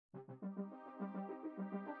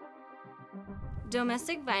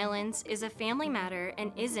Domestic violence is a family matter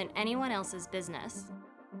and isn't anyone else's business.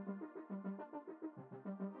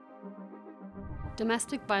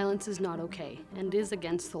 Domestic violence is not okay and is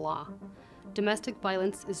against the law. Domestic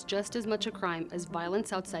violence is just as much a crime as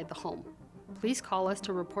violence outside the home. Please call us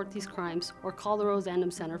to report these crimes or call the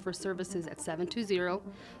Rosandom Center for services at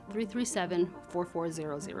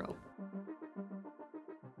 720-337-4400.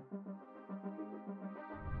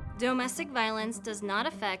 Domestic violence does not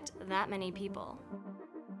affect that many people.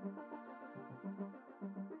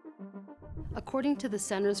 According to the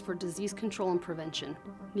Centers for Disease Control and Prevention,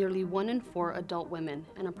 nearly 1 in 4 adult women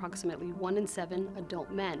and approximately 1 in 7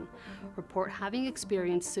 adult men report having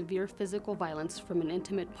experienced severe physical violence from an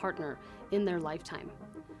intimate partner in their lifetime.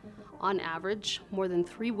 On average, more than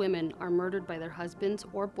 3 women are murdered by their husbands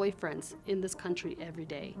or boyfriends in this country every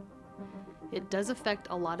day. It does affect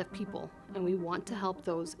a lot of people, and we want to help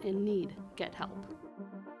those in need get help.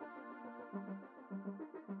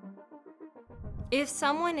 If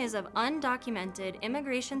someone is of undocumented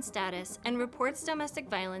immigration status and reports domestic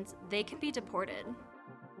violence, they can be deported.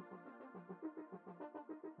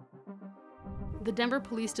 The Denver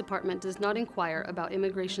Police Department does not inquire about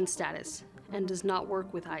immigration status and does not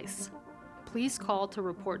work with ICE. Please call to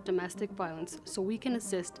report domestic violence so we can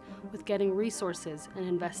assist with getting resources and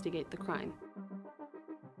investigate the crime.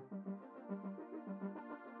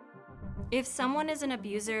 If someone is an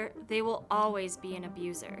abuser, they will always be an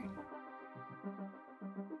abuser.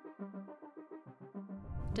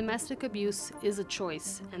 Domestic abuse is a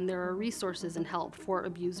choice, and there are resources and help for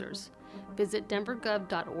abusers. Visit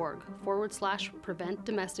denvergov.org/prevent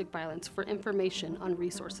domestic violence for information on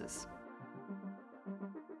resources.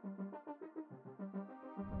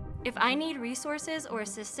 If I need resources or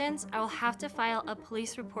assistance, I will have to file a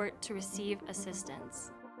police report to receive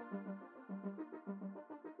assistance.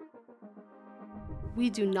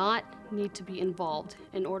 We do not need to be involved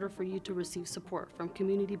in order for you to receive support from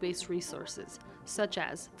community-based resources, such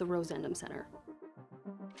as the Rosandom Center.